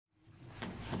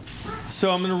So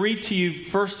I'm going to read to you,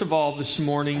 first of all, this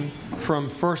morning from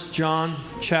 1 John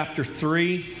chapter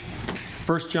 3.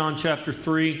 1 John chapter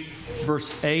 3,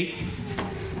 verse 8.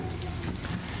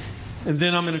 And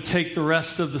then I'm going to take the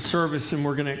rest of the service and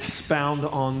we're going to expound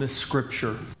on this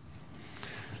scripture.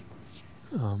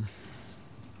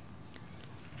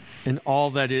 And all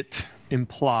that it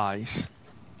implies.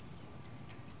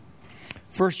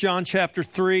 1 John chapter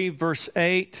 3, verse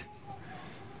 8.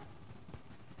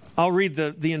 I'll read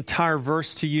the entire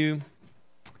verse to you.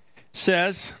 It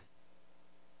says,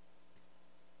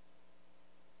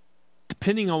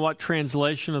 depending on what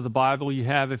translation of the Bible you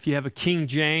have, if you have a King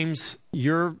James,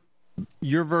 your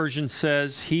version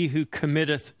says, "He who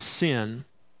committeth sin."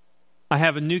 I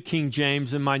have a New King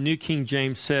James, and my New King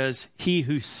James says, "He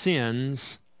who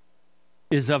sins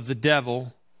is of the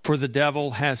devil, for the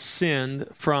devil has sinned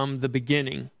from the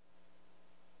beginning.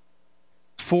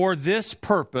 For this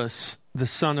purpose the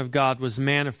Son of God was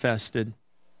manifested,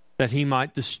 that he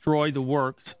might destroy the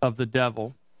works of the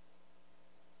devil."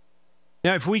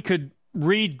 Now, if we could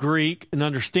read Greek and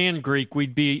understand Greek,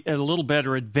 we'd be at a little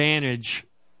better advantage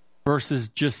versus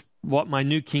just what my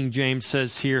New King James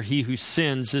says here, "He who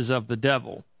sins is of the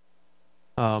devil."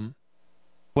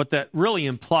 What that really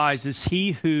implies is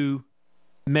he who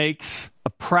makes a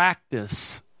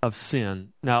practice of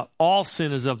sin. Now, all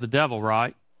sin is of the devil,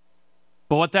 right?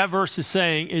 But what that verse is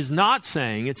saying is not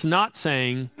saying, it's not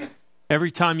saying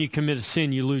every time you commit a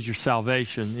sin, you lose your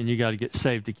salvation and you got to get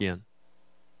saved again.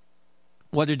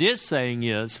 What it is saying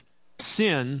is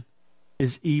sin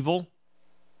is evil.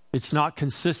 It's not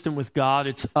consistent with God.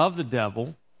 It's of the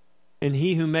devil. And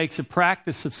he who makes a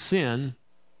practice of sin,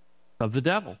 of the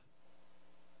devil.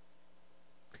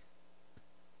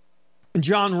 And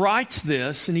John writes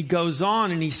this, and he goes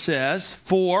on and he says,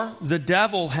 "For the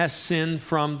devil has sinned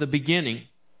from the beginning.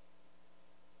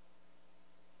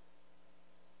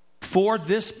 For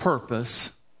this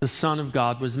purpose, the Son of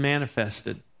God was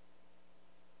manifested."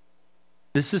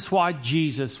 This is why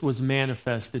Jesus was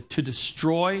manifested, to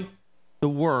destroy the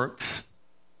works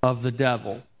of the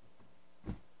devil.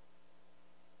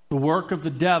 The work of the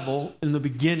devil in the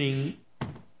beginning,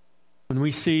 when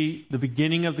we see the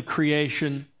beginning of the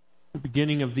creation, the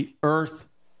beginning of the earth,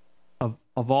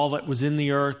 of all that was in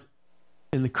the earth,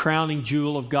 and the crowning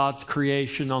jewel of God's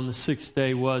creation on the sixth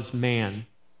day was man.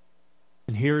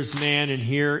 And here is man, and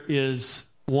here is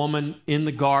woman in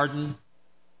the garden.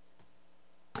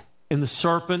 And the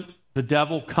serpent, the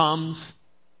devil, comes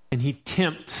and he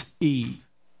tempts Eve.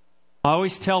 I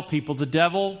always tell people the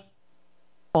devil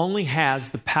only has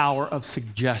the power of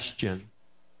suggestion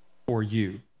for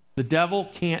you. The devil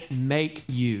can't make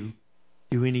you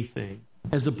do anything.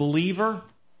 As a believer,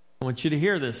 I want you to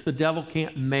hear this. The devil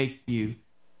can't make you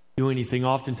do anything.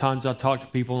 Oftentimes I talk to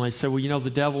people and they say, "Well, you know, the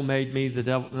devil made me." The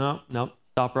devil, no,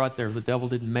 stop right there. The devil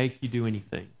didn't make you do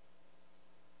anything.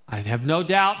 I have no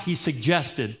doubt he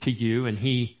suggested to you and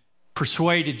he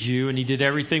persuaded you and he did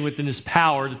everything within his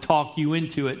power to talk you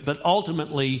into it. But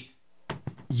ultimately,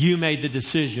 you made the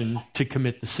decision to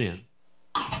commit the sin.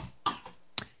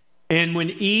 And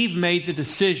when Eve made the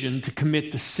decision to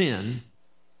commit the sin,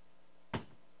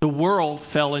 the world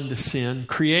fell into sin.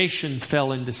 Creation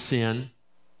fell into sin.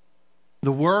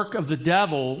 The work of the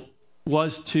devil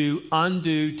was to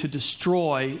undo, to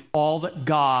destroy all that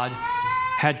God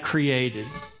had created.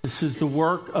 This is the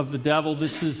work of the devil.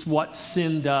 This is what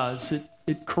sin does.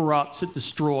 It corrupts, it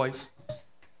destroys.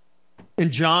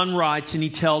 And John writes, and he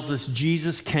tells us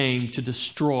Jesus came to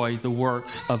destroy the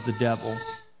works of the devil.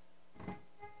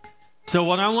 So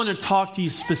what I want to talk to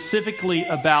you specifically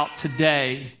about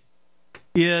today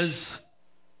is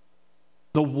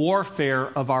the warfare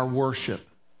of our worship.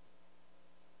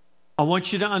 I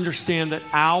want you to understand that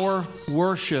our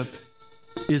worship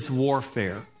is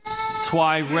warfare. That's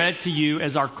why I read to you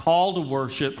as our call to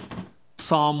worship,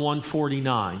 Psalm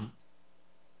 149.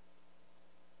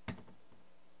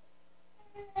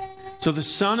 So the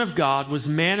Son of God was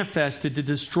manifested to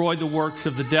destroy the works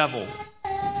of the devil.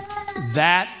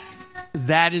 That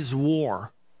is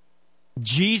war.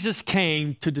 Jesus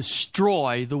came to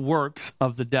destroy the works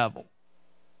of the devil.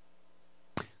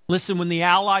 Listen, when the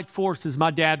Allied forces,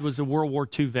 my dad was a World War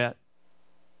II vet.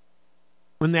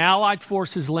 When the Allied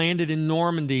forces landed in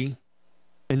Normandy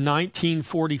in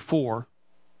 1944,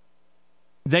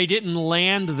 they didn't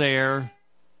land there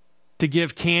to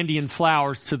give candy and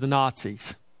flowers to the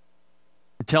Nazis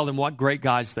and tell them what great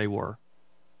guys they were.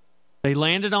 They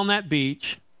landed on that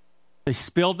beach. They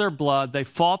spilled their blood. They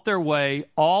fought their way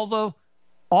all the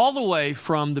way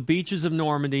from the beaches of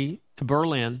Normandy to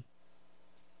Berlin.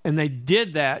 And they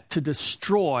did that to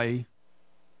destroy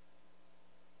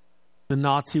the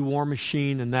Nazi war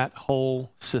machine and that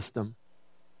whole system.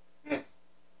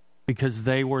 because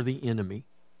they were the enemy.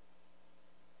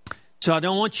 So I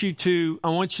want you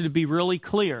to be really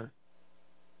clear.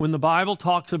 When the Bible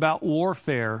talks about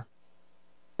warfare,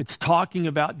 it's talking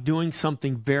about doing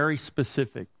something very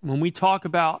specific. When we talk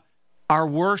about our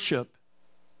worship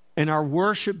and our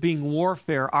worship being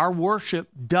warfare, our worship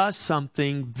does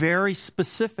something very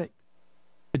specific.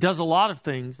 It does a lot of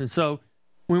things. And so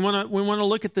we want to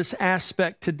look at this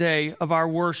aspect today of our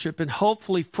worship. And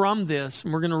hopefully from this,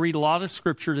 and we're going to read a lot of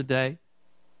scripture today,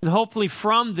 and hopefully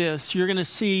from this, you're going to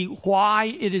see why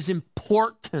it is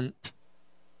important.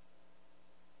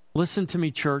 Listen to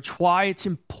me, church, why it's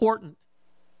important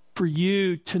for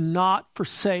you to not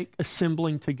forsake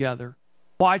assembling together.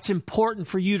 Why it's important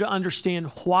for you to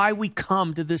understand why we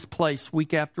come to this place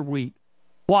week after week.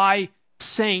 Why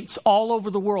saints all over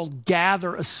the world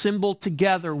gather, assemble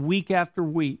together week after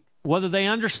week. Whether they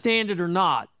understand it or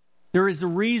not, there is a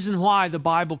reason why the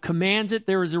Bible commands it.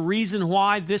 There is a reason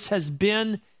why this has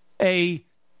been ingrained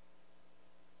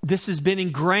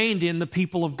in the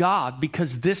people of God,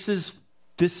 because this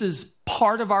is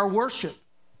part of our worship.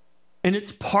 And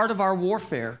it's part of our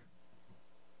warfare.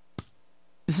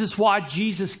 This is why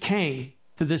Jesus came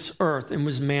to this earth and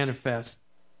was manifest.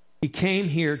 He came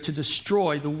here to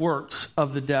destroy the works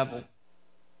of the devil.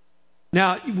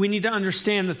 Now, we need to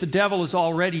understand that the devil is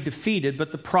already defeated,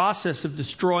 but the process of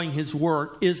destroying his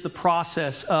work is the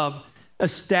process of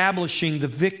establishing the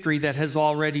victory that has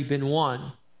already been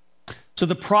won. So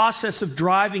the process of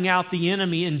driving out the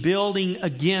enemy and building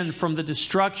again from the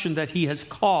destruction that he has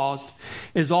caused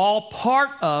is all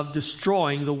part of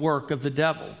destroying the work of the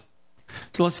devil.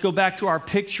 So let's go back to our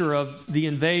picture of the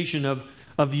invasion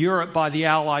of Europe by the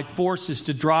Allied forces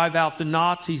to drive out the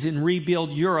Nazis and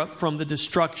rebuild Europe from the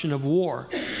destruction of war.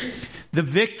 The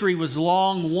victory was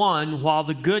long won while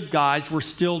the good guys were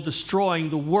still destroying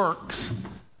the works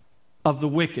of the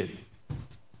wicked.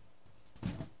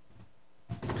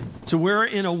 So we're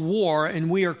in a war, and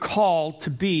we are called to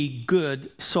be good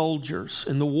soldiers.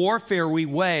 And the warfare we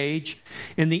wage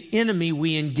and the enemy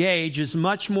we engage is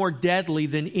much more deadly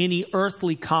than any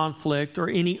earthly conflict or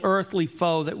any earthly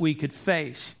foe that we could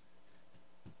face.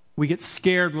 We get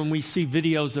scared when we see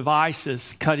videos of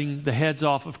ISIS cutting the heads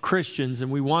off of Christians, and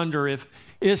we wonder if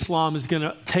Islam is going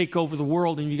to take over the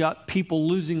world, and you got people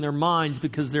losing their minds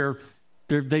because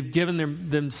they've given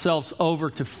themselves over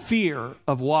to fear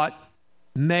of what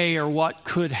may or what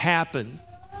could happen.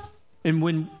 And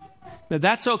now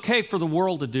that's okay for the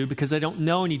world to do because they don't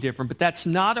know any different, but that's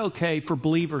not okay for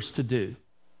believers to do.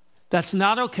 That's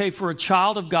not okay for a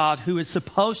child of God who is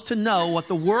supposed to know what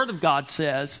the Word of God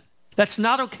says. That's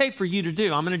not okay for you to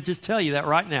do. I'm going to just tell you that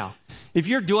right now. If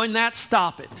you're doing that,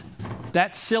 stop it.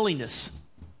 That's silliness.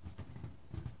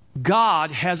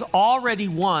 God has already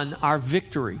won our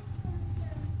victory.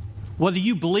 Whether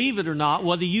you believe it or not,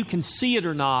 whether you can see it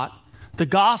or not, the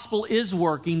gospel is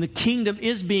working, the kingdom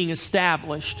is being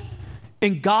established,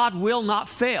 and God will not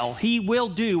fail. He will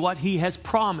do what He has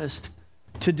promised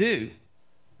to do.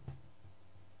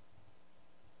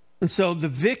 And so the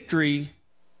victory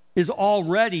is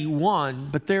already won,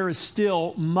 but there is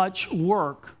still much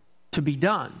work to be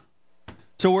done.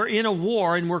 So we're in a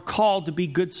war, and we're called to be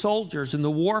good soldiers, and the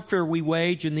warfare we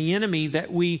wage and the enemy that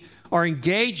we are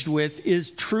engaged with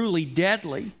is truly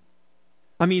deadly.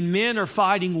 I mean, men are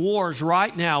fighting wars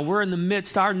right now. We're in the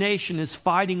midst, our nation is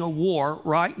fighting a war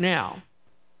right now.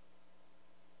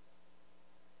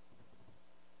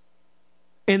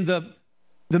 And the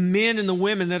men and the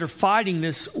women that are fighting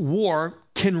this war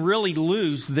can really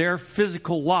lose their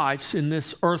physical lives in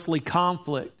this earthly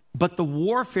conflict. But the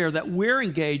warfare that we're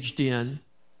engaged in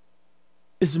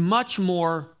is much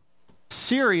more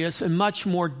serious and much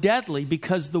more deadly,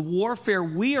 because the warfare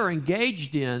we are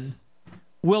engaged in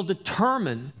will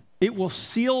determine, it will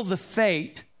seal the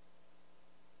fate,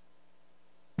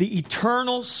 the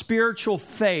eternal spiritual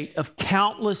fate of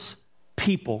countless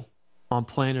people on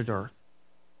planet Earth.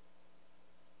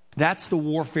 That's the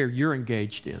warfare you're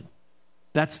engaged in.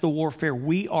 That's the warfare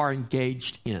we are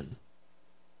engaged in.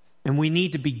 And we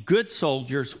need to be good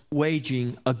soldiers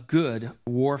waging a good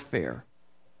warfare.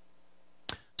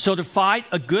 So to fight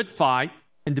a good fight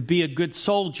and to be a good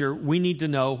soldier, we need to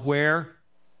know where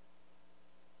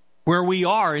we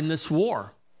are in this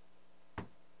war.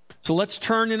 So let's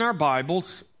turn in our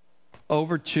Bibles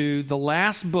over to the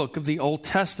last book of the Old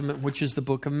Testament, which is the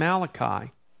book of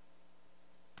Malachi.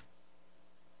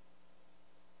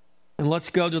 And let's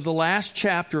go to the last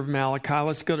chapter of Malachi.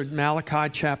 Let's go to Malachi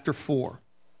chapter 4.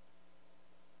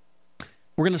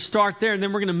 We're going to start there, and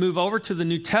then we're going to move over to the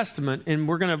New Testament, and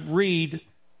we're going to read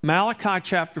Malachi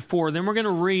chapter 4. Then we're going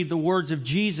to read the words of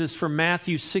Jesus from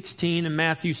Matthew 16 and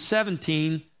Matthew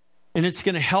 17, and it's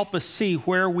going to help us see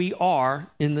where we are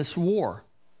in this war.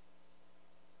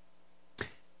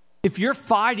 If you're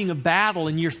fighting a battle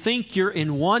and you think you're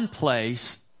in one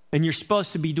place and you're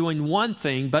supposed to be doing one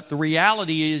thing, but the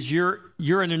reality is you're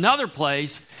in another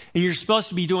place and you're supposed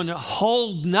to be doing a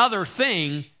whole nother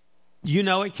thing, you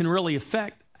know it can really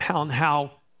affect how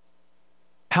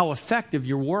effective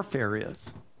your warfare is.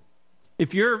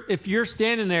 If you're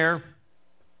standing there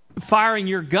firing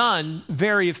your gun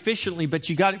very efficiently, but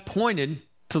you got it pointed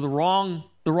to the wrong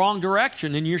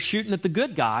direction and you're shooting at the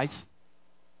good guys,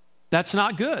 that's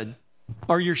not good.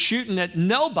 Or you're shooting at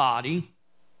nobody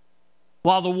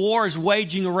while the war is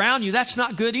waging around you, that's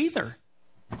not good either.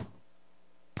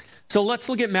 So let's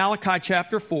look at Malachi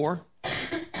chapter 4.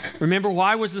 Remember,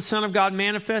 why was the Son of God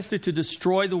manifested? To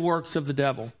destroy the works of the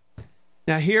devil.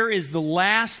 Now here is the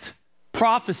last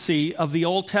prophecy of the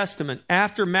Old Testament.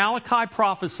 After Malachi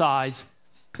prophesies,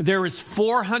 there is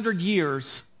 400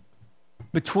 years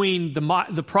between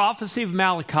the prophecy of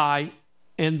Malachi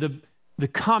and the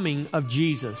coming of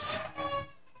Jesus.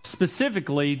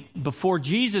 Specifically, before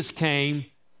Jesus came,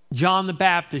 John the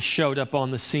Baptist showed up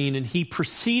on the scene and he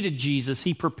preceded Jesus.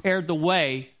 He prepared the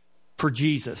way for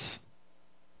Jesus.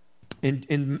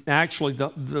 And actually,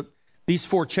 these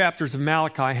 4 chapters of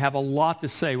Malachi have a lot to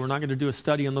say. We're not going to do a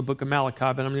study on the book of Malachi,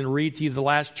 but I'm going to read to you the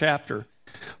last chapter.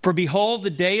 For behold, the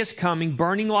day is coming,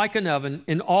 burning like an oven,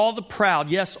 and all the proud,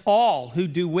 yes, all who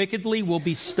do wickedly will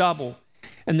be stubble.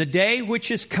 And the day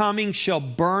which is coming shall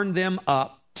burn them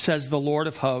up, says the Lord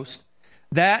of hosts,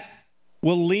 that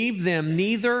will leave them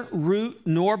neither root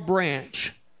nor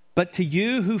branch. But to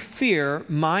you who fear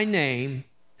my name,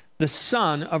 the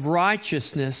Son of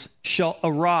Righteousness shall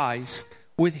arise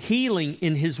with healing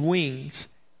in his wings,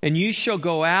 and you shall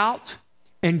go out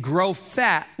and grow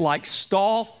fat like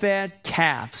stall-fed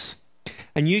calves,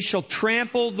 and you shall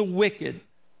trample the wicked,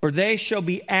 for they shall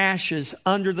be ashes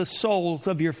under the soles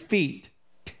of your feet.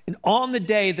 And on the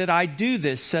day that I do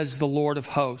this, says the Lord of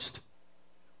hosts,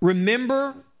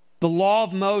 remember the law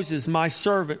of Moses, my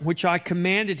servant, which I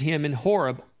commanded him in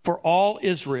Horeb for all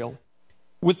Israel,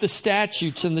 with the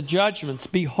statutes and the judgments.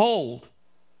 Behold,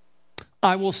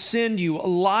 I will send you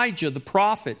Elijah the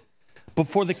prophet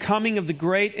before the coming of the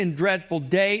great and dreadful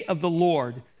day of the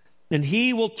Lord. And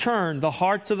he will turn the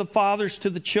hearts of the fathers to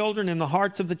the children and the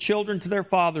hearts of the children to their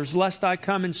fathers, lest I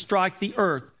come and strike the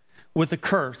earth with a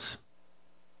curse.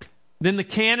 Then the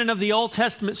canon of the Old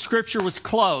Testament scripture was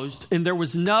closed, and there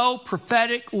was no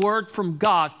prophetic word from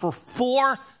God for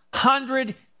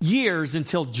 400 years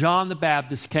until John the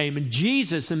Baptist came. And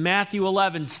Jesus in Matthew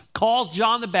 11 calls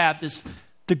John the Baptist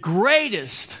the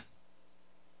greatest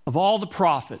of all the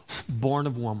prophets born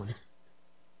of woman.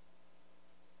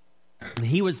 And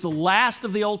he was the last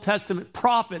of the Old Testament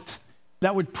prophets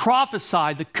that would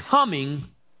prophesy the coming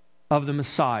of the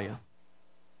Messiah.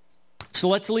 So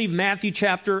let's leave Malachi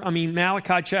chapter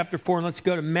 4, and let's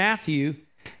go to Matthew,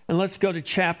 and let's go to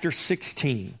chapter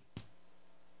 16.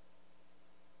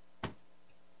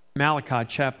 Matthew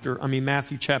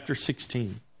chapter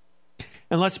 16.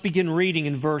 And let's begin reading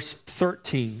in verse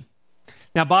 13.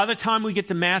 Now, by the time we get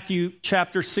to Matthew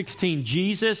chapter 16,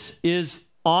 Jesus is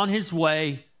on his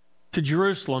way to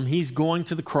Jerusalem. He's going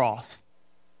to the cross.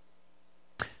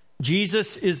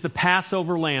 Jesus is the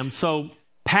Passover lamb. So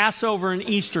Passover and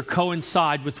Easter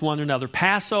coincide with one another.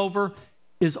 Passover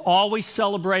is always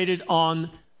celebrated on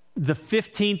the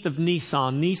 15th of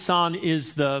Nisan. Nisan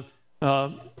is the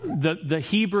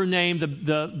Hebrew name,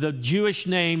 the Jewish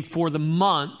name for the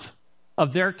month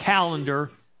of their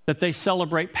calendar that they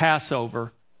celebrate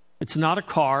Passover. It's not a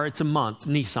car, it's a month,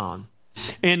 Nisan.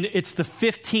 And it's the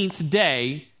 15th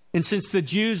day. And since the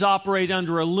Jews operate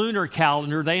under a lunar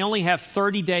calendar, they only have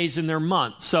 30 days in their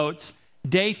month. So it's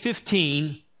day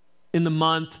 15 in the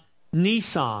month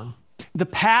Nisan. The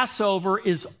Passover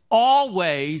is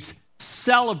always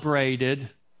celebrated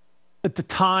at the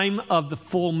time of the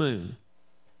full moon.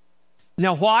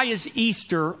 Now, why is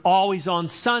Easter always on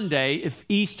Sunday if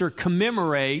Easter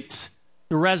commemorates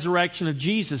the resurrection of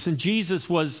Jesus? And Jesus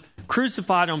was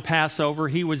crucified on Passover,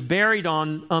 he was buried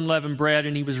on unleavened bread,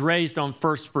 and he was raised on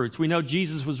first fruits. We know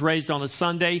Jesus was raised on a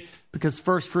Sunday because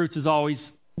first fruits is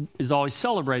always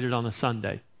celebrated on a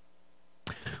Sunday.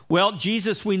 Well,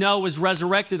 Jesus, we know, was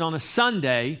resurrected on a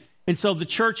Sunday, and so the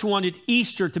church wanted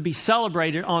Easter to be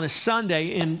celebrated on a Sunday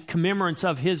in commemorance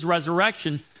of his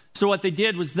resurrection. So what they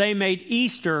did was they made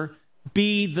Easter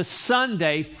be the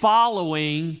Sunday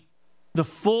following the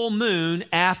full moon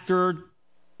after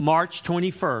March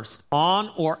 21st,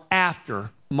 on or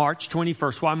after March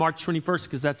 21st. Why March 21st?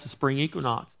 Because that's the spring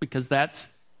equinox, because that's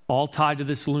all tied to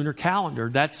this lunar calendar.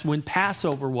 That's when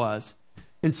Passover was.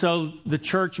 And so the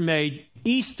church made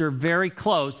Easter very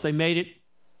close. They made it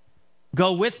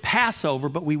go with Passover,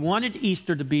 but we wanted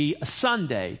Easter to be a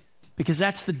Sunday because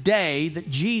that's the day that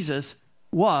Jesus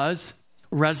was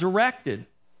resurrected.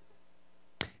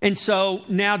 And so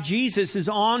now Jesus is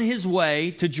on his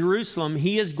way to Jerusalem.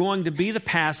 He is going to be the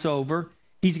Passover.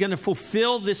 He's going to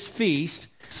fulfill this feast.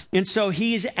 And so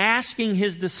he's asking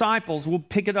his disciples, we'll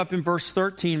pick it up in verse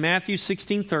 13, Matthew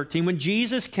 16:13. When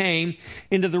Jesus came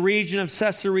into the region of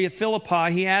Caesarea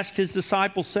Philippi, he asked his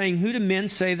disciples, saying, "Who do men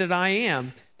say that I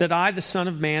am, that I, the Son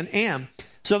of Man, am?"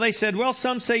 So they said, "Well,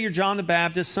 some say you're John the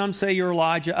Baptist, some say you're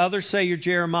Elijah, others say you're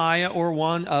Jeremiah or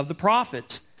one of the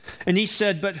prophets." And he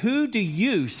said, "But who do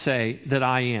you say that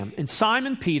I am?" And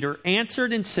Simon Peter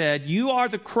answered and said, "You are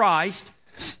the Christ,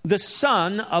 the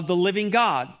Son of the living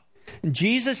God." And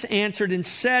Jesus answered and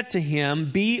said to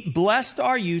him, Blessed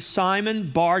are you,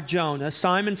 Simon Bar-Jonah,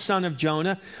 Simon son of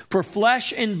Jonah, for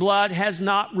flesh and blood has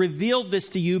not revealed this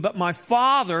to you, but my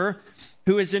Father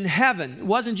who is in heaven." It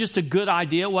wasn't just a good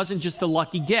idea. It wasn't just a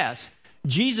lucky guess.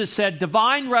 Jesus said,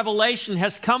 divine revelation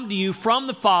has come to you from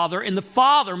the Father, and the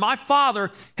Father, my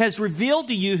Father, has revealed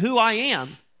to you who I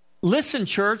am. Listen,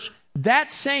 church,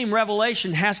 that same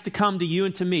revelation has to come to you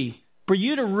and to me. For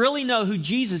you to really know who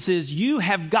Jesus is, you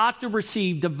have got to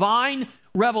receive divine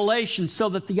revelation so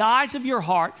that the eyes of your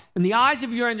heart and the eyes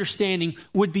of your understanding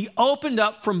would be opened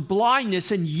up from blindness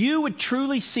and you would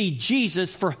truly see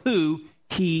Jesus for who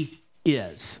he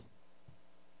is.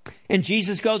 And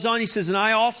Jesus goes on, he says, "And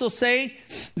I also say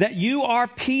that you are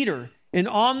Peter, and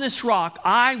on this rock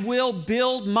I will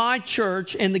build my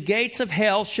church, and the gates of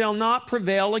hell shall not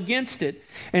prevail against it.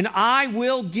 And I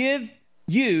will give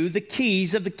you the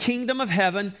keys of the kingdom of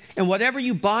heaven, and whatever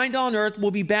you bind on earth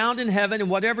will be bound in heaven, and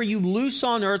whatever you loose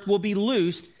on earth will be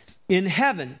loosed in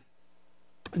heaven."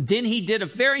 Then he did a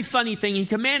very funny thing. He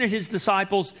commanded his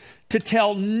disciples to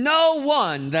tell no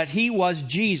one that he was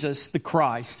Jesus the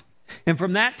Christ. And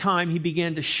from that time he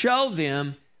began to show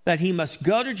them that he must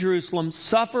go to Jerusalem,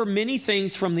 suffer many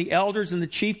things from the elders and the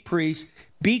chief priests,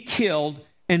 be killed,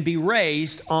 and be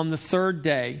raised on the third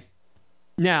day.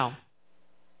 Now,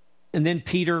 and then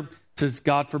Peter says,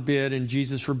 "God forbid," and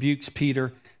Jesus rebukes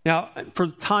Peter. Now, for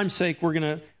time's sake, we're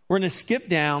gonna skip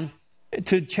down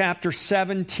to chapter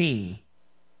 17.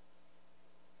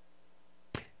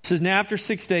 It says, "Now after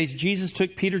 6 days, Jesus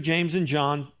took Peter, James, and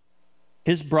John,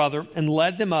 his brother, and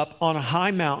led them up on a high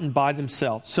mountain by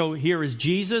themselves." So here is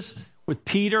Jesus with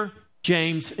Peter,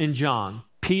 James, and John.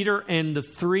 Peter and the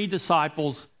three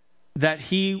disciples that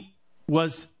he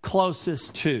was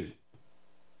closest to.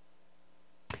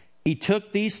 He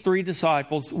took these three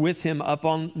disciples with him up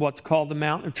on what's called the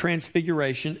Mount of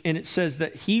Transfiguration, and it says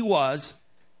that he was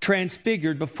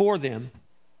transfigured before them.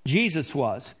 Jesus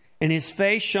was. And his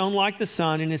face shone like the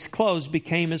sun, and his clothes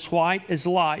became as white as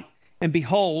light. And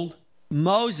behold,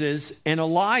 Moses and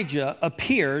Elijah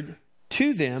appeared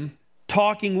to them,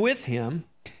 talking with him.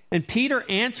 And Peter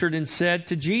answered and said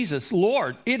to Jesus,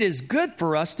 "Lord, it is good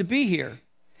for us to be here.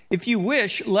 If you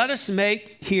wish, let us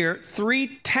make here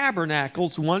 3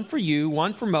 tabernacles, one for you,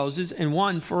 one for Moses, and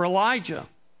one for Elijah."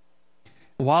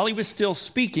 While he was still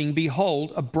speaking,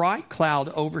 behold, a bright cloud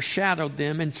overshadowed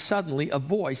them, and suddenly a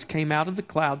voice came out of the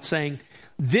cloud saying,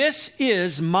 "This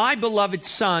is my beloved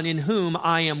Son, in whom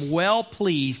I am well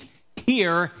pleased.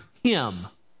 Hear him."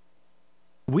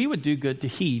 We would do good to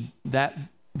heed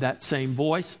that same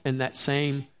voice and that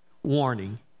same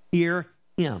warning. Hear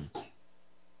him.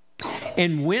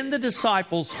 And when the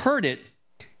disciples heard it,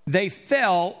 they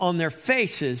fell on their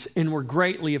faces and were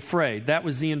greatly afraid. That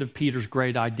was the end of Peter's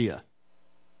great idea.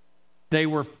 They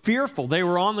were fearful. They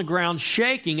were on the ground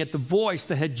shaking at the voice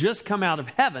that had just come out of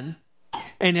heaven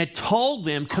and had told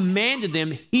them, commanded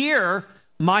them, "Hear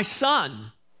my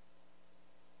son."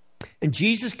 And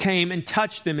Jesus came and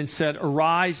touched them and said,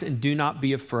 "Arise and do not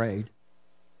be afraid."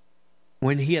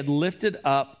 When they had lifted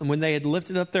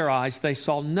up their eyes, they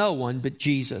saw no one but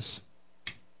Jesus.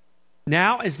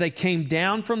 Now, as they came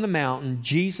down from the mountain,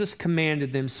 Jesus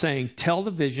commanded them, saying, "Tell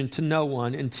the vision to no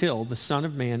one until the Son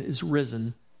of Man is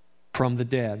risen from the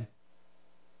dead."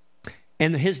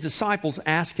 And his disciples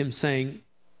asked him, saying,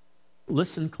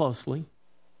 listen closely,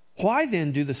 "Why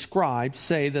then do the scribes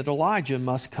say that Elijah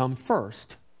must come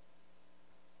first?"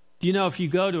 Do you know, if you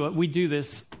go to it, we do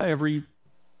this every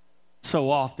so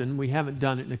often. We haven't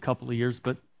done it in a couple of years,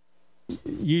 but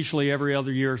usually every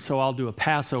other year or so I'll do a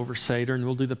Passover Seder, and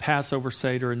we'll do the Passover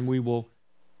Seder, and we will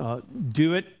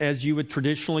do it as you would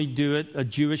traditionally do it, a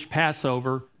Jewish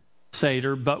Passover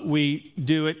Seder, but we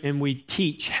do it and we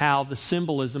teach how the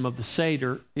symbolism of the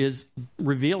Seder is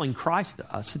revealing Christ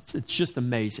to us. It's just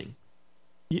amazing.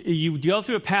 You go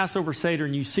through a Passover Seder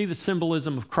and you see the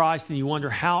symbolism of Christ and you wonder,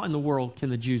 how in the world can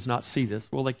the Jews not see this?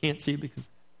 Well, they can't see it because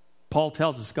Paul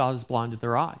tells us God has blinded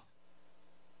their eyes.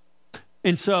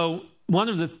 And so one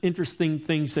of the interesting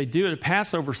things they do at a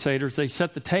Passover Seder is they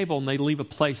set the table and they leave a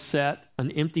place set,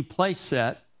 an empty place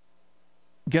set.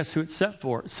 Guess who it's set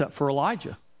for? It's set for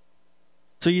Elijah.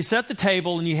 So you set the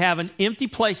table and you have an empty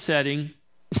place setting.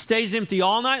 It stays empty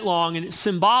all night long, and it's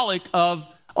symbolic of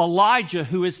Elijah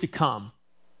who is to come.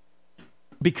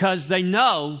 Because they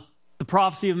know the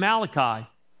prophecy of Malachi,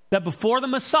 that before the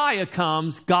Messiah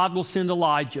comes, God will send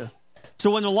Elijah. So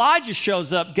when Elijah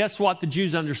shows up, guess what the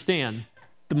Jews understand?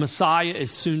 The Messiah is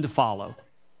soon to follow.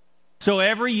 So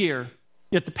every year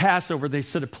at the Passover, they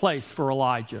set a place for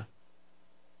Elijah.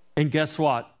 And guess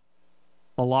what?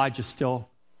 Elijah still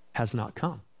has not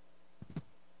come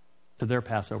to their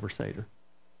Passover Seder.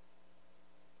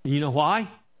 And you know why?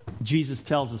 Jesus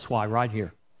tells us why right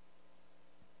here.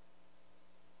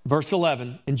 Verse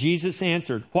 11, and Jesus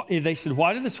answered. They said,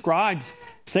 why do the scribes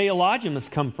say Elijah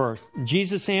must come first?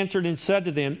 Jesus answered and said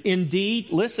to them, indeed,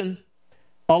 listen,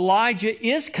 Elijah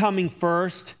is coming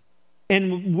first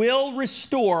and will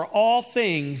restore all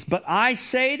things. But I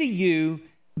say to you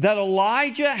that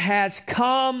Elijah has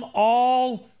come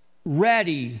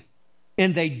already,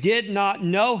 and they did not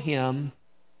know him,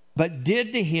 but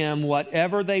did to him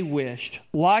whatever they wished.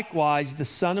 Likewise, the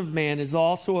Son of Man is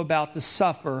also about to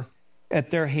suffer at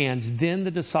their hands. Then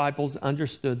the disciples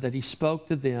understood that he spoke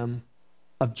to them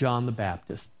of John the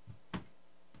Baptist.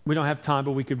 We don't have time,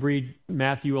 but we could read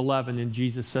Matthew 11, and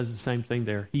Jesus says the same thing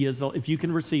there. He is, if you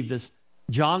can receive this,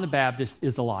 John the Baptist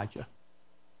is Elijah.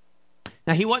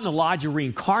 Now, he wasn't Elijah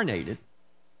reincarnated.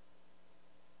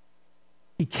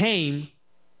 He came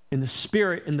in the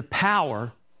spirit and the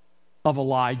power of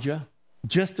Elijah,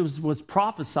 just as was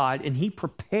prophesied, and he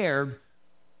prepared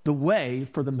the way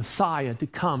for the Messiah to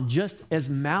come, just as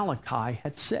Malachi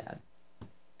had said.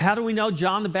 How do we know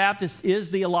John the Baptist is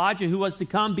the Elijah who was to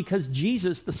come? Because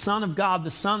Jesus, the Son of God, the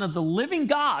Son of the living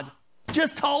God,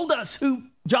 just told us who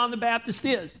John the Baptist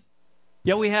is.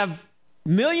 Yet we have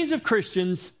millions of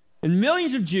Christians and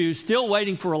millions of Jews still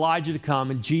waiting for Elijah to come,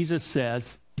 and Jesus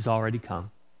says he's already come.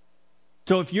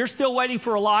 So if you're still waiting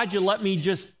for Elijah, let me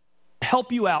just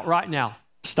help you out right now.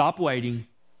 Stop waiting.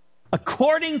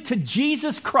 According to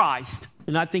Jesus Christ,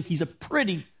 and I think he's a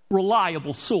pretty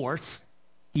reliable source,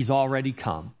 he's already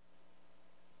come.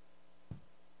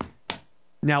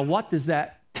 Now, what does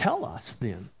that tell us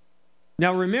then?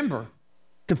 Now, remember,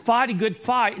 to fight a good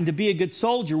fight and to be a good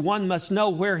soldier, one must know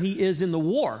where he is in the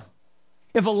war.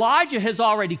 If Elijah has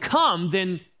already come,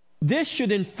 then this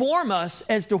should inform us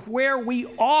as to where we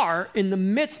are in the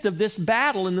midst of this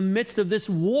battle, in the midst of this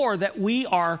war that we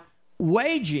are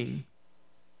waging.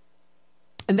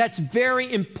 And that's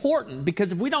very important,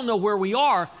 because if we don't know where we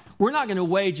are, we're not going to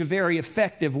wage a very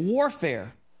effective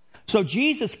warfare. So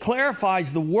Jesus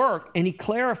clarifies the work, and he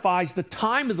clarifies the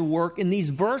time of the work in these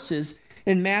verses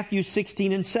in Matthew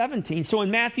 16 and 17. So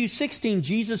in Matthew 16,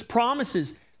 Jesus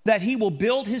promises that he will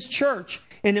build his church.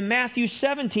 And in Matthew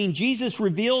 17, Jesus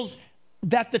reveals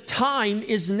that the time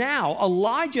is now.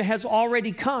 Elijah has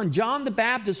already come. John the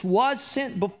Baptist was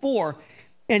sent before,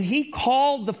 and he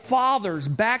called the fathers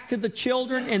back to the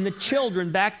children and the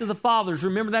children back to the fathers.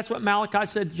 Remember, that's what Malachi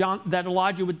said that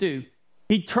Elijah would do.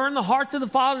 He'd turn the hearts of the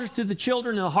fathers to the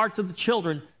children and the hearts of the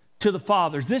children to the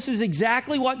fathers. This is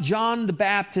exactly what John the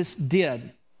Baptist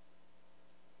did.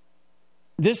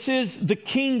 This is the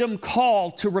kingdom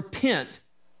call to repent,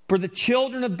 for the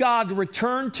children of God to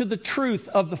return to the truth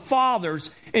of the fathers,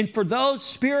 and for those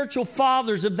spiritual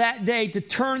fathers of that day to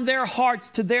turn their hearts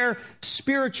to their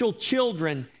spiritual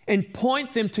children and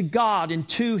point them to God and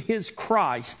to his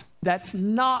Christ. That's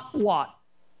not what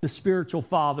the spiritual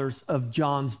fathers of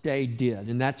John's day did,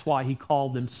 and that's why he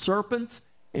called them serpents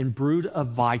and brood of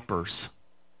vipers.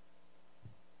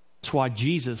 That's why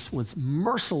Jesus was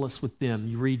merciless with them.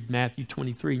 You read Matthew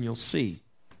 23 and you'll see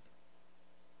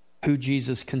who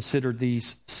Jesus considered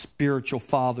these spiritual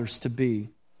fathers to be.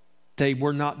 They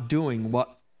were not doing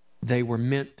what they were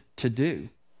meant to do.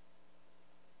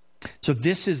 So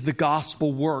this is the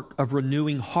gospel work of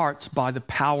renewing hearts by the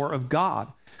power of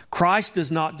God. Christ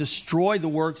does not destroy the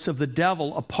works of the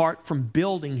devil apart from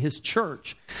building his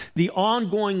church. The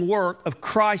ongoing work of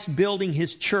Christ building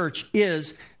his church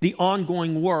is the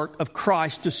ongoing work of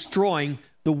Christ destroying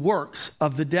the works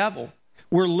of the devil.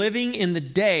 We're living in the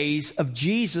days of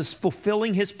Jesus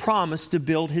fulfilling his promise to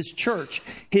build his church.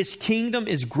 His kingdom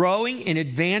is growing and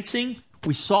advancing.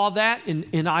 We saw that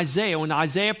in Isaiah. When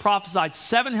Isaiah prophesied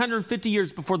 750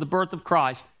 years before the birth of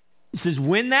Christ, it says,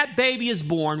 when that baby is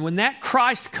born, when that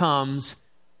Christ comes,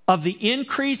 of the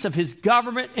increase of his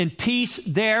government and peace,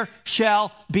 there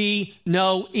shall be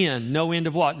no end. No end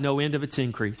of what? No end of its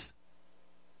increase.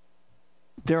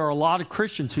 There are a lot of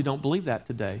Christians who don't believe that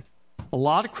today. A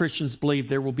lot of Christians believe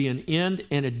there will be an end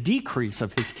and a decrease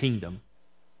of his kingdom.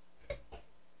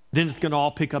 Then it's going to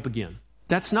all pick up again.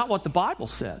 That's not what the Bible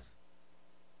says.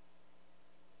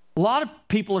 A lot of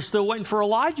people are still waiting for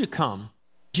Elijah to come.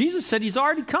 Jesus said he's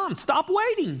already come. Stop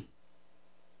waiting.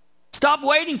 Stop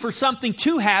waiting for something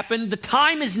to happen. The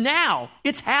time is now.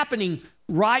 It's happening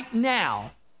right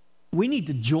now. We need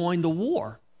to join the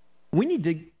war. We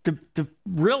need to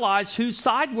realize whose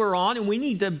side we're on, and we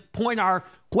need to point our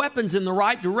weapons in the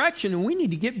right direction, and we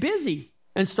need to get busy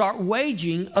and start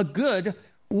waging a good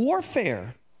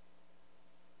warfare.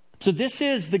 So this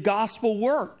is the gospel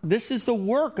work. This is the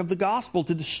work of the gospel,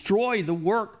 to destroy the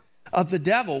work of the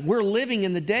devil. We're living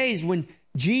in the days when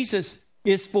Jesus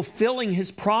is fulfilling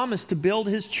his promise to build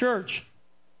his church.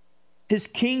 His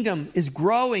kingdom is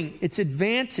growing. It's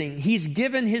advancing. He's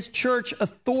given his church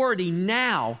authority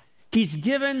now. He's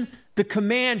given the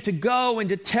command to go and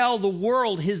to tell the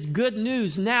world his good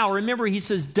news now. Remember, he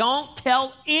says, don't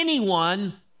tell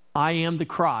anyone I am the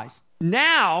Christ.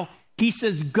 Now, he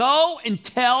says, go and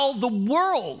tell the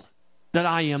world that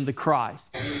I am the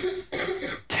Christ.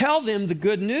 Tell them the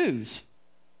good news.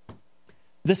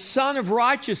 The Son of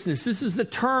Righteousness, this is the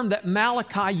term that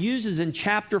Malachi uses in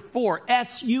chapter 4,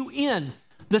 S-U-N.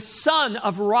 The Son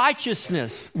of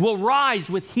Righteousness will rise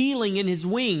with healing in his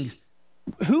wings.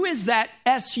 Who is that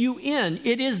S-U-N?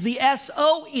 It is the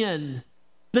S-O-N.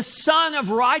 The Son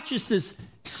of Righteousness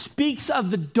speaks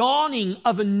of the dawning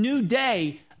of a new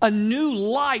day. A new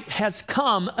light has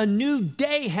come. A new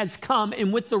day has come.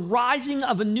 And with the rising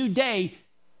of a new day,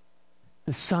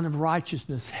 the Son of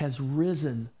Righteousness has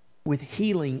risen with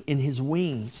healing in his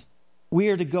wings. We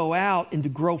are to go out and to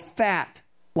grow fat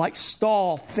like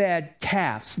stall-fed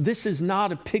calves. This is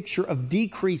not a picture of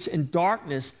decrease in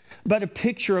darkness, but a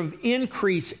picture of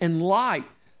increase in light.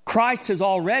 Christ has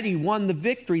already won the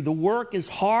victory. The work is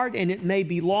hard and it may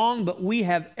be long, but we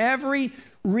have every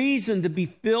reason to be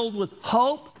filled with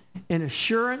hope and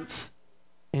assurance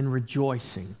and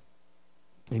rejoicing.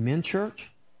 Amen,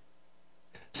 church?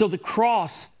 So the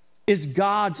cross is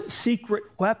God's secret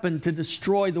weapon to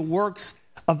destroy the works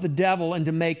of the devil and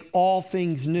to make all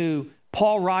things new.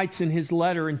 Paul writes in his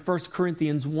letter in 1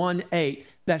 Corinthians 1:8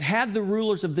 that had the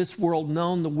rulers of this world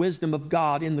known the wisdom of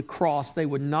God in the cross, they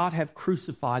would not have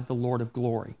crucified the Lord of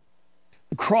glory.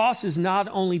 The cross is not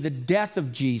only the death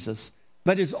of Jesus,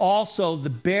 but is also the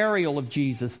burial of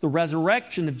Jesus, the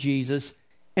resurrection of Jesus,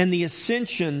 and the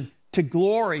ascension to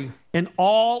glory and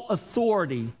all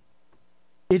authority.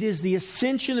 It is the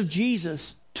ascension of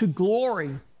Jesus to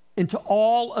glory and to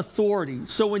all authority.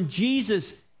 So when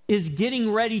Jesus is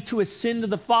getting ready to ascend to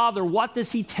the Father, what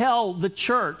does he tell the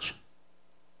church?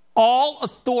 All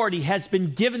authority has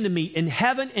been given to me in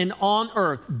heaven and on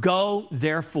earth. Go,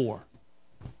 therefore.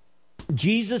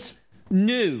 Jesus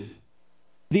knew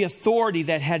the authority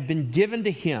that had been given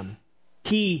to him.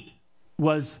 He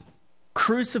was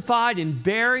crucified and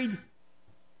buried.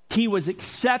 He was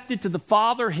accepted to the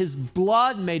Father. His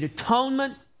blood made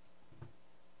atonement.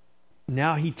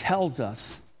 Now he tells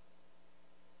us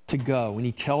to go, and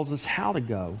he tells us how to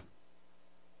go.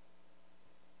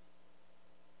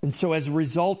 And so as a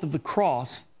result of the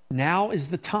cross, now is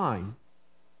the time.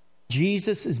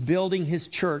 Jesus is building his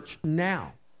church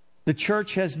now. The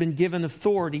church has been given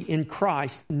authority in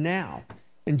Christ now.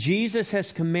 And Jesus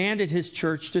has commanded his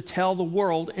church to tell the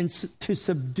world and to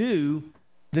subdue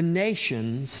the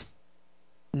nations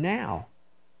now.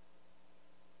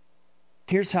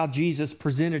 Here's how Jesus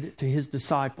presented it to his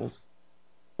disciples,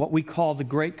 what we call the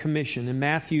Great Commission in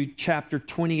Matthew chapter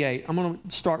 28. I'm going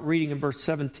to start reading in verse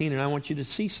 17, and I want you to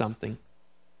see something.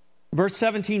 Verse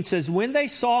 17 says, when they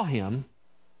saw him,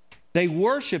 they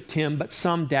worshiped him, but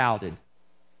some doubted.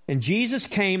 And Jesus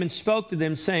came and spoke to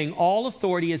them, saying, all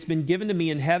authority has been given to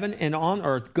me in heaven and on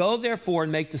earth. Go therefore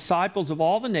and make disciples of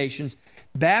all the nations,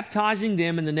 baptizing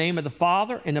them in the name of the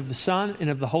Father and of the Son and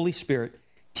of the Holy Spirit,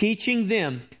 teaching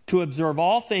them to observe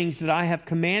all things that I have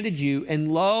commanded you.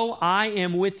 And lo, I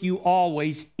am with you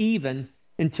always, even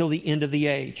until the end of the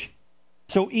age.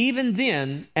 So even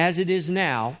then, as it is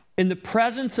now, in the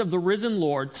presence of the risen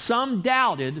Lord, some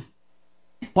doubted,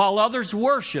 while others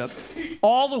worshiped.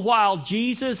 All the while,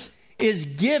 Jesus is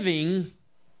giving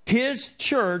his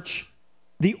church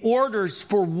the orders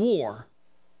for war.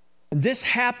 And this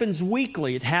happens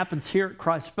weekly. It happens here at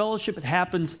Christ Fellowship. It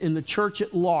happens in the church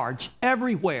at large,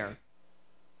 everywhere.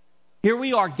 Here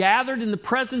we are gathered in the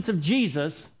presence of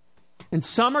Jesus, and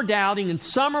some are doubting, and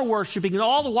some are worshiping, and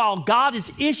all the while God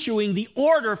is issuing the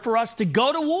order for us to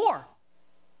go to war.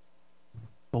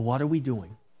 But what are we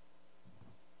doing?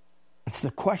 That's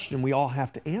the question we all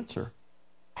have to answer.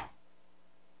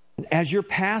 And as your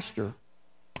pastor,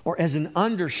 or as an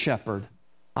under-shepherd,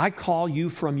 I call you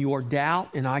from your doubt,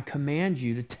 and I command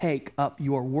you to take up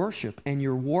your worship and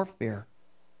your warfare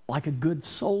like a good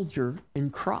soldier in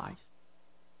Christ.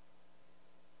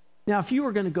 Now, if you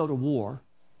were going to go to war,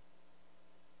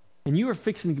 and you were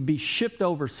fixing to be shipped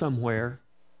over somewhere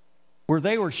where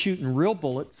they were shooting real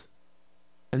bullets,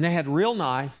 and they had real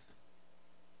knives,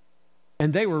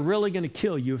 and they were really going to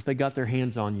kill you if they got their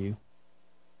hands on you,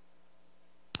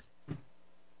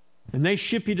 and they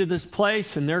ship you to this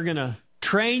place, and they're going to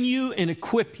train you and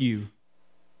equip you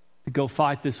to go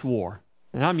fight this war.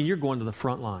 And I mean, you're going to the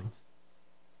front lines.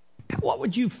 What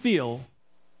would you feel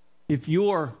if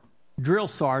your drill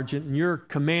sergeant and your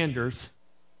commanders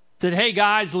said, hey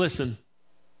guys, listen,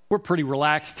 we're pretty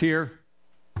relaxed here.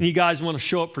 And you guys want to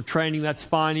show up for training, that's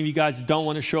fine. If you guys don't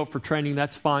want to show up for training,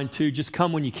 that's fine too. Just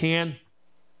come when you can.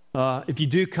 If you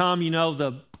do come, you know,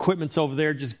 the equipment's over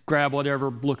there. Just grab whatever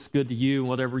looks good to you and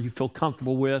whatever you feel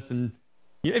comfortable with. And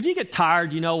if you get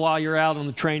tired, you know, while you're out on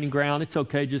the training ground, it's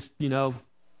okay. Just, you know,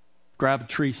 grab a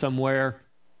tree somewhere.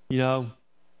 You know,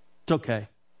 it's okay.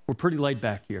 We're pretty laid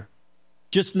back here.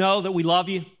 Just know that we love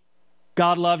you.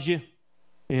 God loves you.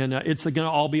 And it's going to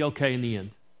all be okay in the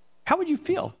end. How would you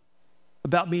feel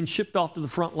about being shipped off to the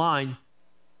front line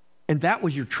and that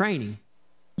was your training?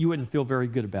 You wouldn't feel very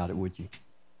good about it, would you?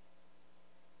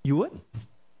 You wouldn't.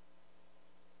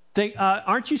 Think,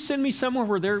 aren't you sending me somewhere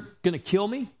where they're going to kill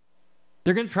me?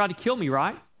 They're going to try to kill me,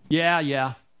 right?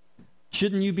 Yeah.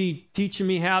 Shouldn't you be teaching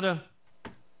me how to?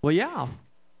 Well, yeah,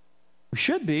 we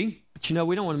should be. But, you know,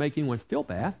 we don't want to make anyone feel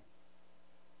bad.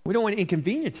 We don't want to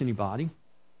inconvenience anybody.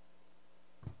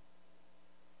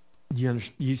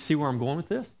 You see where I'm going with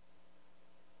this?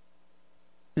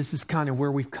 This is kind of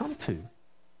where we've come to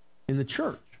in the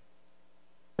church.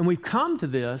 And we've come to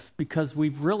this because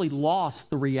we've really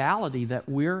lost the reality that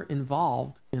we're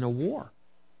involved in a war.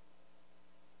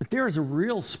 But there is a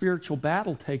real spiritual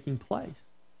battle taking place.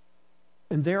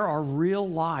 And there are real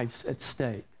lives at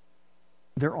stake.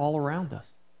 They're all around us.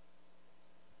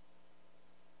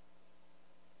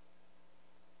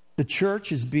 The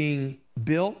church is being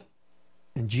built,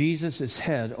 and Jesus is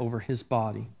head over his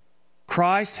body.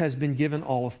 Christ has been given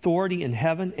all authority in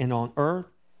heaven and on earth,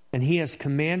 and he has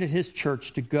commanded his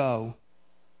church to go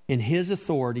in his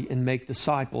authority and make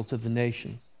disciples of the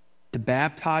nations, to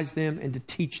baptize them and to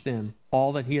teach them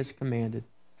all that he has commanded.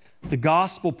 The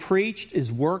gospel preached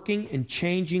is working and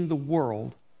changing the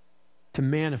world to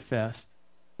manifest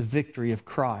the victory of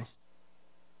Christ.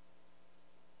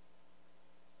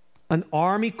 An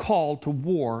army called to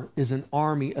war is an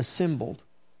army assembled.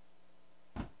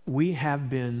 We have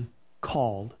been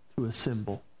called to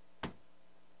assemble.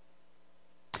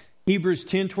 Hebrews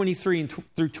 10:23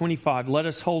 through 25. Let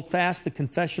us hold fast the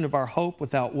confession of our hope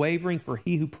without wavering, for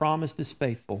he who promised is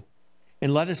faithful.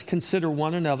 And let us consider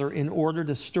one another in order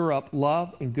to stir up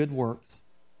love and good works,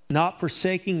 not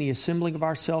forsaking the assembling of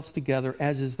ourselves together,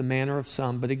 as is the manner of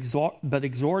some, but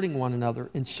exhorting one another,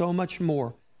 and so much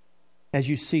more as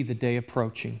you see the day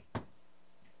approaching.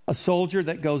 A soldier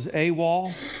that goes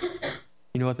AWOL,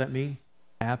 you know what that means?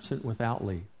 Absent without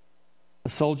leave. A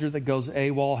soldier that goes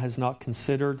AWOL has not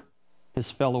considered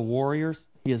his fellow warriors.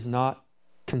 He has not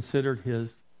considered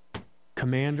his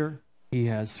commander. He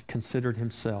has considered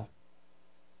himself.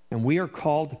 And we are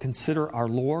called to consider our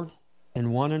Lord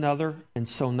and one another, and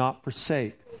so not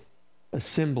forsake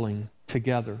assembling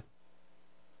together.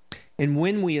 And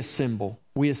when we assemble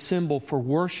for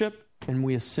worship, and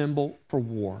we assemble for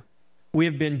war. We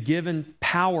have been given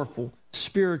powerful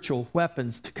spiritual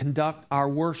weapons to conduct our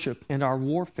worship and our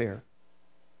warfare.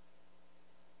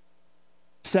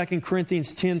 2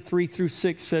 Corinthians 10:3 through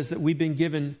 6 says that we've been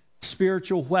given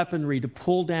spiritual weaponry to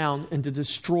pull down and to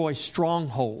destroy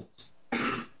strongholds.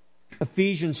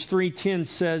 Ephesians 3:10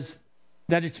 says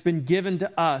that it's been given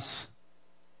to us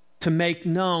to make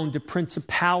known to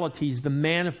principalities the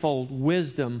manifold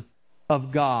wisdom of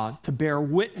God, to bear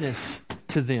witness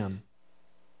to them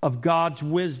of God's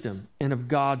wisdom and of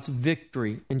God's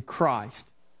victory in Christ.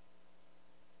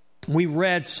 We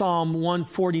read Psalm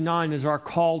 149 as our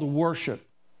call to worship.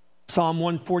 Psalm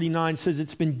 149 says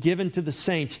it's been given to the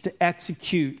saints to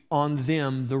execute on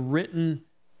them the written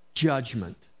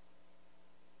judgment.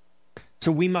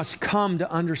 So we must come to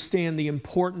understand the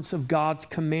importance of God's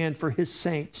command for his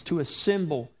saints to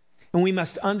assemble. And we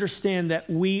must understand that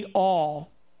we all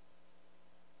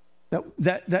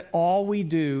that all we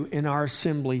do in our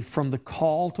assembly, from the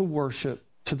call to worship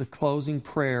to the closing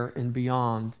prayer and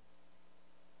beyond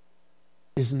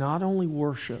is not only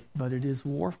worship, but it is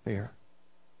warfare.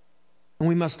 And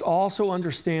we must also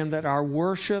understand that our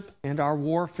worship and our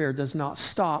warfare does not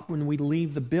stop when we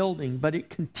leave the building, but it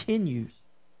continues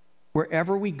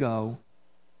wherever we go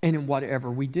and in whatever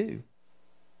we do.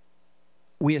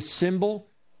 We assemble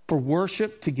for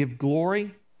worship to give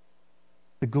glory,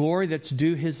 the glory that's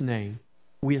due His name.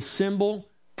 We assemble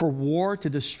for war to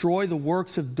destroy the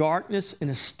works of darkness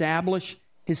and establish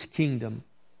His kingdom.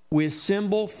 We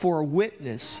assemble for a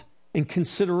witness in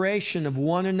consideration of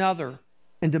one another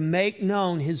and to make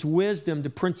known His wisdom to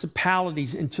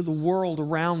principalities and to the world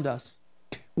around us.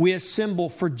 We assemble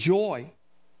for joy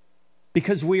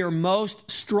because we are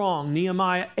most strong.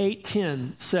 Nehemiah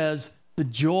 8:10 says, "The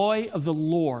joy of the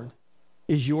Lord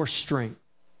is your strength."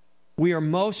 We are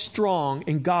most strong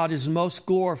and God is most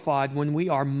glorified when we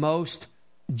are most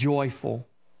joyful.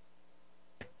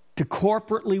 To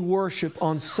corporately worship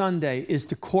on Sunday is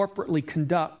to corporately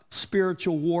conduct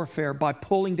spiritual warfare by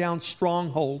pulling down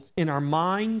strongholds in our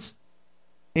minds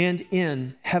and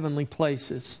in heavenly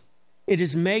places. It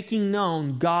is making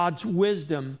known God's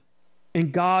wisdom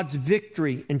and God's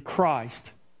victory in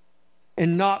Christ.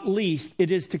 And not least,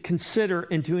 it is to consider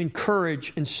and to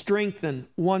encourage and strengthen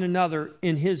one another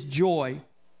in His joy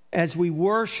as we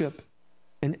worship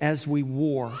and as we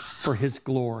war for His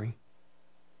glory.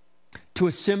 To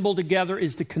assemble together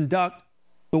is to conduct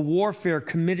the warfare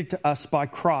committed to us by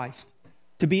Christ,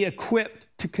 to be equipped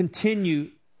to continue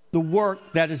the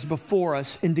work that is before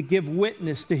us and to give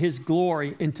witness to His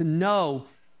glory and to know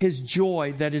His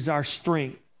joy that is our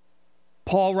strength.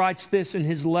 Paul writes this in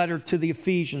his letter to the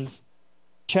Ephesians,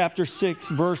 chapter 6,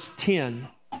 verse 10.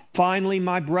 "Finally,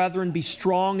 my brethren, be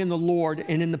strong in the Lord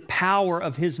and in the power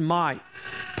of His might.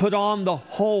 Put on the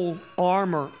whole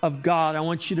armor of God." I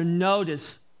want you to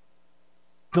notice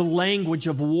the language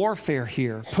of warfare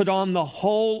here. Put on the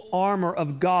whole armor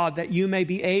of God that you may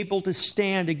be able to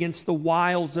stand against the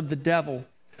wiles of the devil.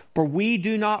 For we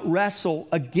do not wrestle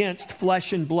against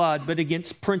flesh and blood, but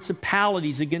against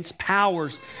principalities, against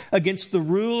powers, against the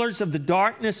rulers of the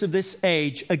darkness of this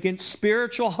age, against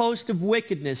spiritual hosts of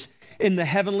wickedness in the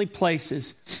heavenly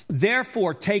places.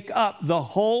 Therefore, take up the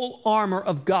whole armor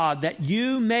of God, that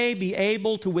you may be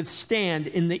able to withstand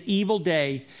in the evil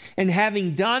day. And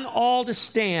having done all to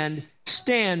stand,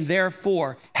 stand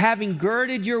therefore, having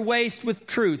girded your waist with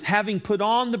truth, having put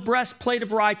on the breastplate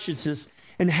of righteousness,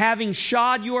 and having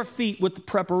shod your feet with the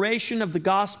preparation of the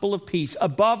gospel of peace.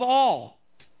 Above all,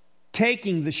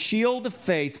 taking the shield of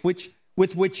faith,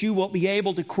 with which you will be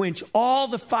able to quench all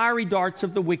the fiery darts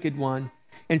of the wicked one,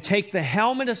 and take the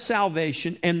helmet of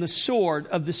salvation and the sword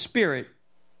of the Spirit,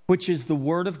 which is the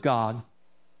word of God,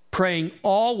 praying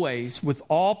always with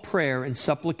all prayer and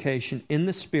supplication in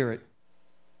the Spirit,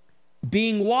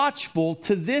 being watchful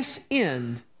to this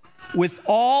end with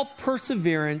all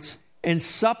perseverance and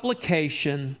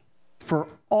supplication for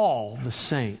all the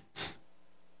saints.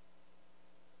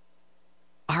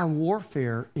 Our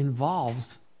warfare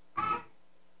involves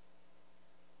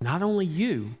not only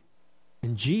you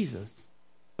and Jesus,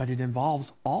 but it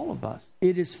involves all of us.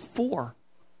 It is for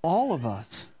all of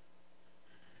us,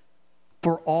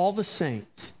 for all the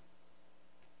saints.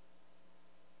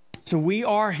 So we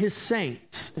are His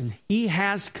saints, and He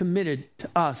has committed to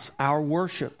us our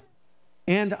worship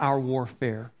and our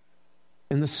warfare.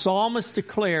 And the psalmist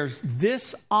declares,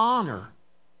 this honor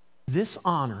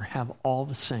have all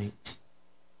the saints.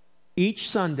 Each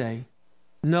Sunday,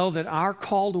 know that our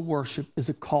call to worship is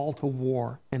a call to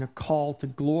war and a call to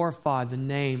glorify the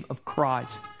name of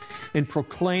Christ and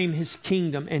proclaim His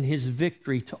kingdom and His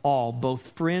victory to all, both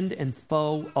friend and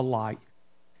foe alike.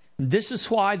 This is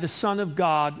why the Son of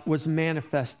God was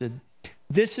manifested.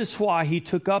 This is why He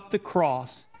took up the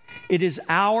cross. It is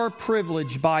our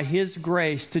privilege by His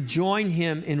grace to join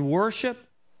Him in worship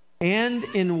and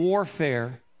in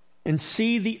warfare and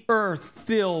see the earth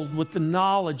filled with the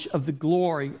knowledge of the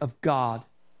glory of God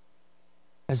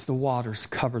as the waters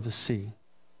cover the sea.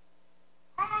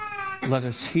 Let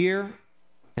us hear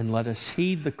and let us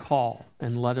heed the call,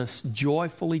 and let us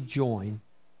joyfully join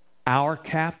our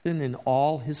captain and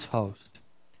all his host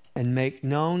and make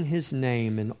known His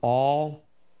name in all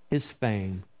His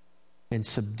fame, and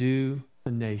subdue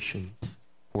the nations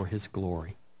for His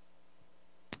glory.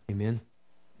 Amen.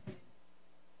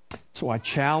 So I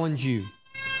challenge you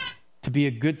to be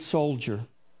a good soldier,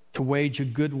 to wage a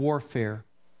good warfare,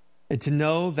 and to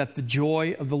know that the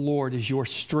joy of the Lord is your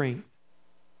strength.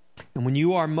 And when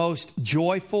you are most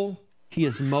joyful, He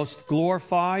is most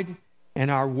glorified,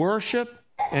 and our worship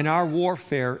and our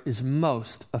warfare is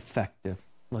most effective.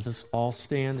 Let us all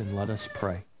stand and let us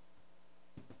pray.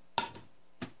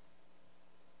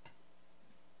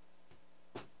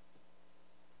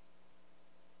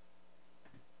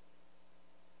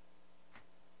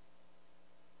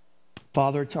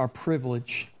 Father, it's our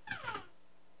privilege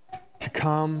to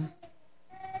come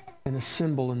and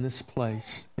assemble in this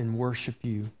place and worship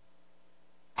you.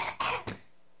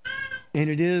 And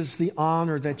it is the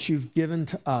honor that you've given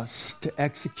to us to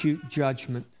execute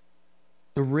judgment,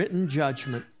 the written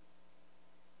judgment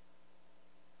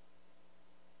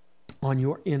on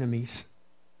your enemies.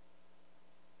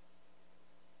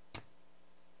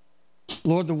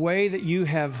 Lord, the way that you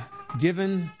have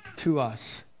given to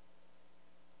us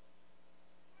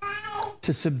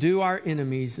to subdue our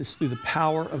enemies is through the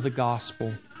power of the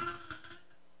gospel.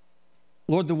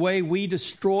 Lord, the way we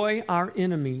destroy our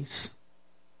enemies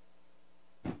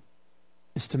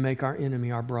is to make our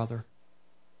enemy our brother.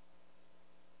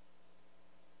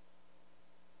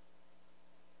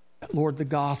 Lord, the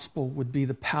gospel would be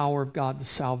the power of God to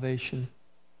salvation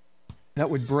that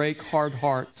would break hard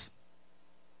hearts,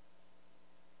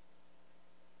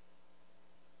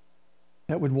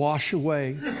 that would wash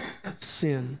away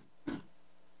sin,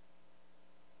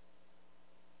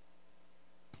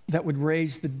 that would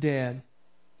raise the dead,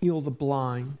 heal the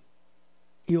blind,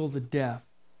 heal the deaf,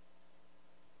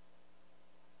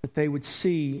 that they would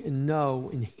see and know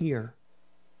and hear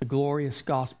the glorious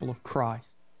gospel of Christ,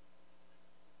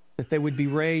 that they would be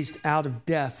raised out of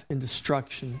death and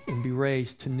destruction and be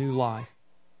raised to new life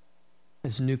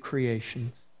as new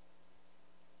creations.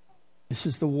 This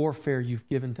is the warfare you've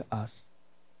given to us.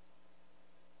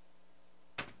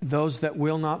 Those that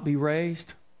will not be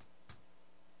raised,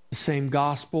 the same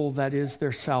gospel that is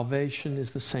their salvation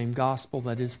is the same gospel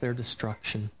that is their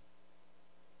destruction.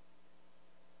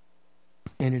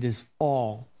 And it is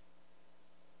all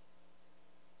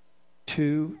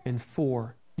to and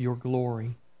for your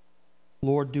glory.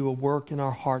 Lord, do a work in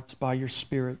our hearts by your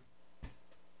Spirit.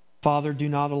 Father, do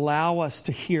not allow us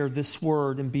to hear this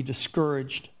word and be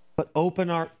discouraged, but open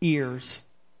our ears,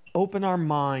 open our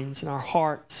minds and our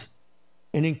hearts,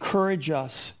 and encourage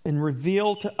us and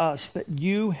reveal to us that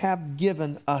you have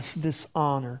given us this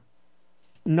honor.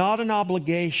 Not an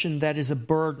obligation that is a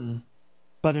burden,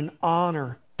 but an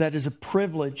honor that is a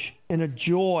privilege and a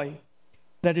joy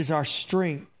that is our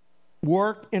strength.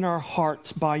 Work in our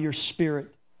hearts by your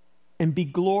Spirit and be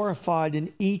glorified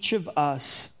in each of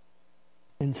us,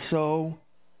 and so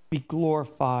be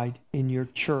glorified in your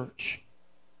church.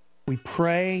 We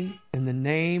pray in the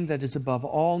name that is above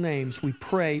all names. We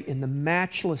pray in the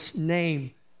matchless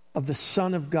name of the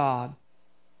Son of God,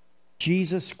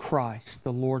 Jesus Christ,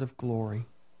 the Lord of glory.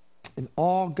 And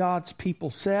all God's people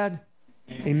said,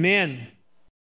 Amen.